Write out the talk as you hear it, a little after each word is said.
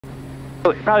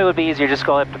It probably would be easier just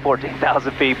go up to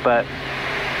 14,000 feet, but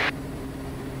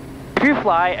if you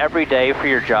fly every day for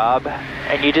your job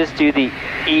and you just do the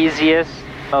easiest,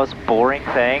 most boring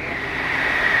thing,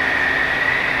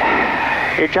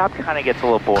 your job kind of gets a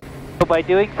little boring. So by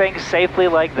doing things safely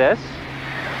like this,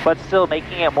 but still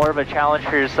making it more of a challenge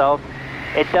for yourself,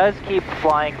 it does keep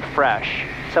flying fresh.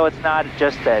 So it's not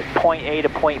just at point A to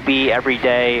point B every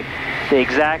day, the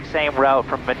exact same route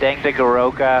from Madang to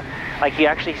Goroka. Like, you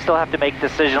actually still have to make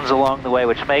decisions along the way,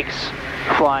 which makes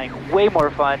flying way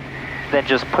more fun than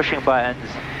just pushing buttons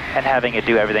and having it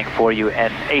do everything for you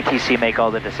and ATC make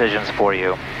all the decisions for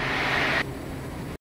you.